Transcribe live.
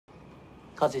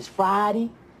'cause it's Friday,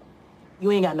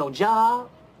 you ain't got no job,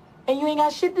 and you ain't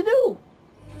got shit to do.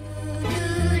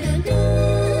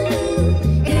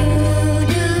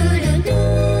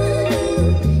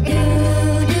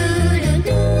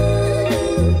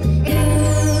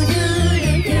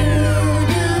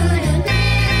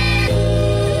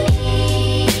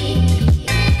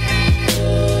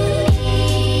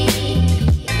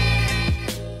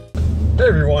 Hey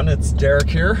everyone, it's Derek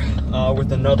here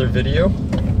with another video.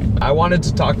 I wanted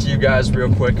to talk to you guys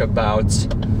real quick about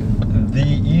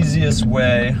the easiest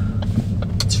way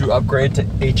to upgrade to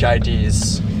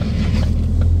HIDs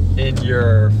in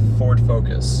your Ford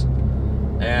Focus.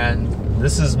 And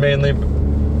this is mainly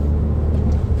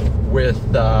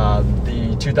with the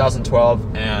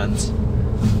 2012 and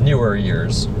newer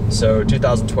years. So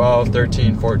 2012,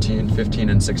 13, 14, 15,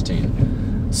 and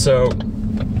 16. So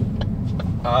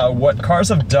what cars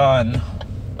have done,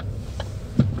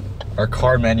 or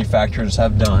car manufacturers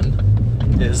have done,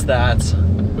 is that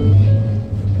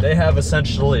they have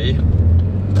essentially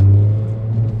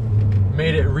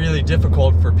made it really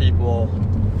difficult for people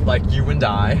like you and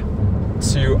I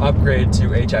to upgrade to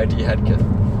HID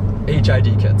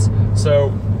kits.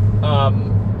 So,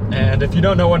 and if you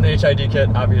don't know what an HID kit,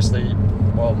 obviously,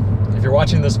 well, if you're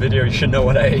watching this video, you should know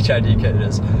what a HID kit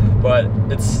is. But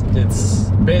it's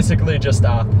basically just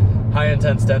a high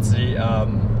intense density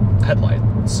headlight.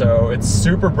 So it's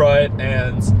super bright,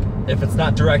 and if it's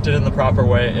not directed in the proper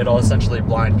way, it'll essentially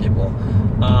blind people.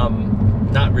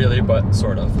 Not really, but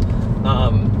sort of.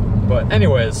 But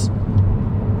anyways,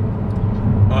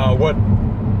 what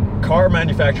car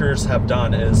manufacturers have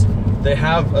done is they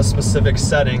have a specific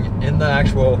setting in the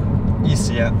actual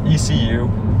ECU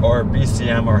or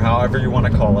BCM, or however you want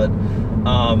to call it,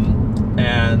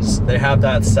 and they have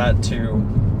that set to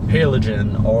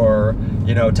halogen, or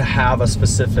to have a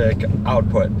specific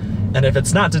output. And if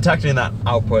it's not detecting that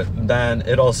output, then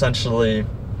it'll essentially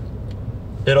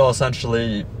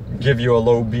give you a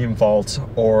low beam fault,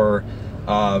 or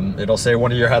it'll say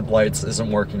one of your headlights isn't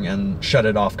working and shut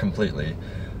it off completely.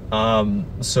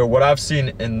 So what I've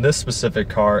seen in this specific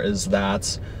car is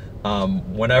that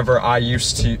whenever I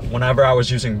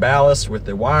was using ballast with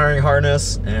the wiring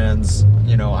harness, and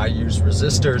I used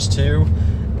resistors too,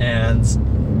 and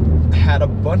had a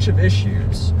bunch of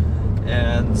issues,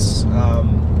 and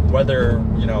whether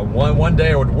one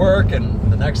day it would work and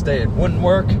the next day it wouldn't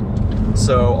work.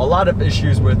 So a lot of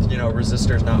issues with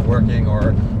resistors not working,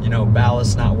 or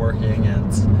ballast not working,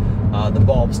 and the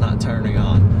bulbs not turning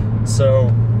on.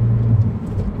 So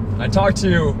I talked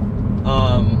to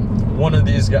one of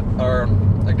these guys, or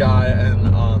a guy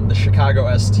in the Chicago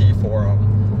ST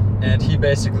forum, and he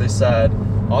basically said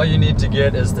all you need to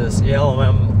get is this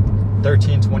ELM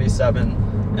 1327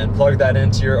 and plug that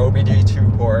into your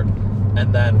OBD2 port,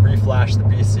 and then reflash the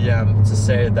BCM to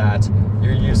say that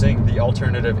you're using the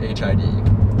alternative HID.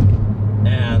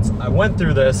 And I went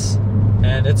through this,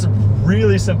 and it's a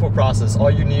really simple process.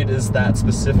 All you need is that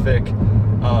specific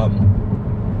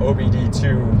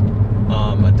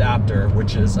OBD2 adapter,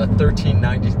 which is a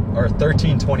 1390 or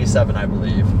 1327, I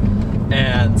believe,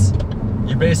 and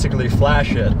you basically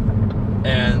flash it,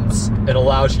 and it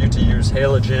allows you to use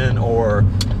halogen or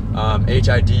an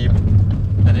HID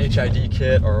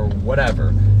kit or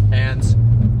whatever. And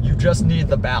you just need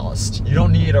the ballast. You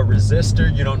don't need a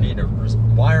resistor, you don't need a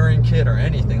wiring kit or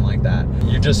anything like that.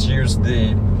 You just use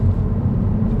the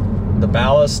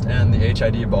ballast and the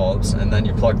HID bulbs, and then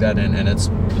you plug that in, and it's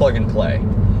plug and play.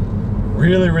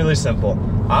 Really, really simple.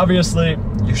 Obviously,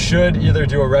 you should either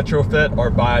do a retrofit or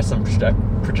buy some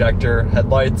projector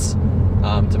headlights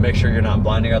to make sure you're not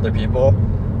blinding other people.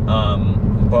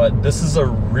 But this is a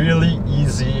really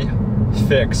easy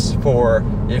fix for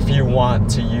if you want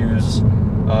to use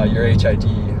your HID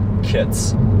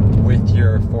kits with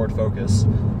your Ford Focus.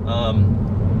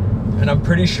 And I'm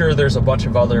pretty sure there's a bunch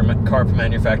of other car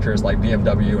manufacturers like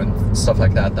BMW and stuff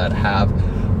like that that have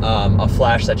a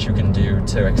flash that you can do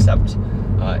to accept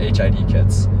HID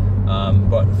kits.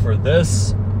 But for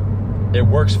this, it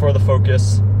works for the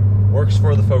Focus, works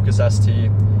for the Focus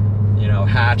ST,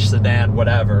 hatch, sedan,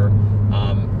 whatever.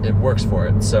 It works for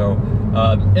it. So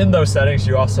in those settings,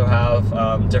 you also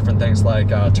have different things like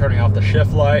turning off the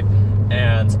shift light,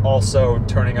 and also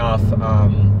turning off,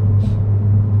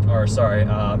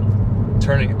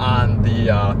 turning on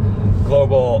the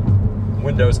global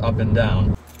windows up and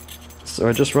down. So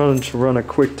I just wanted to run a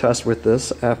quick test with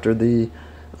this after the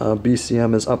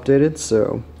BCM is updated.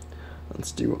 So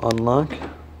let's do unlock.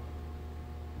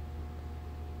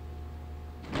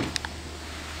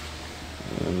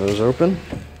 And those open.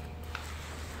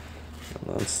 And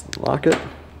let's lock it.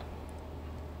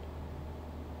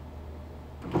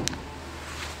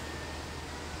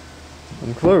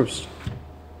 and closed.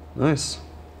 Nice.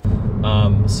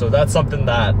 So that's something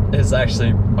that is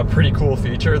actually a pretty cool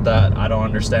feature that I don't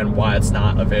understand why it's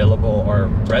not available or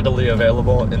readily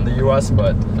available in the US,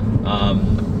 but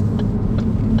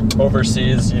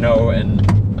overseas, you know, in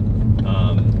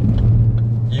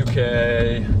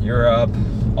UK, Europe,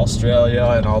 Australia,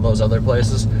 and all those other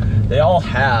places, they all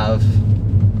have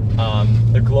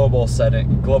the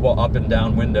global up and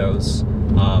down windows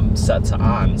set to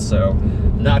on. So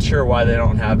not sure why they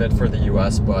don't have it for the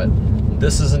US, but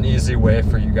this is an easy way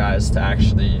for you guys to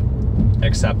actually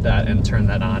accept that and turn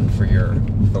that on for your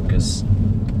Focus.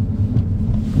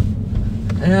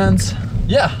 And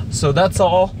yeah, so that's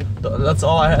all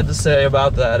I had to say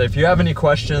about that. If you have any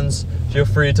questions, feel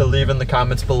free to leave in the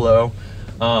comments below.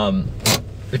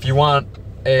 If you want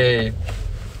a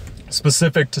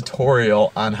specific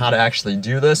tutorial on how to actually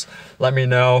do this, let me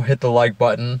know. Hit the like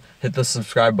button, hit the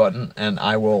subscribe button, and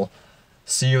I will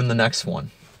see you in the next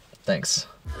one. Thanks.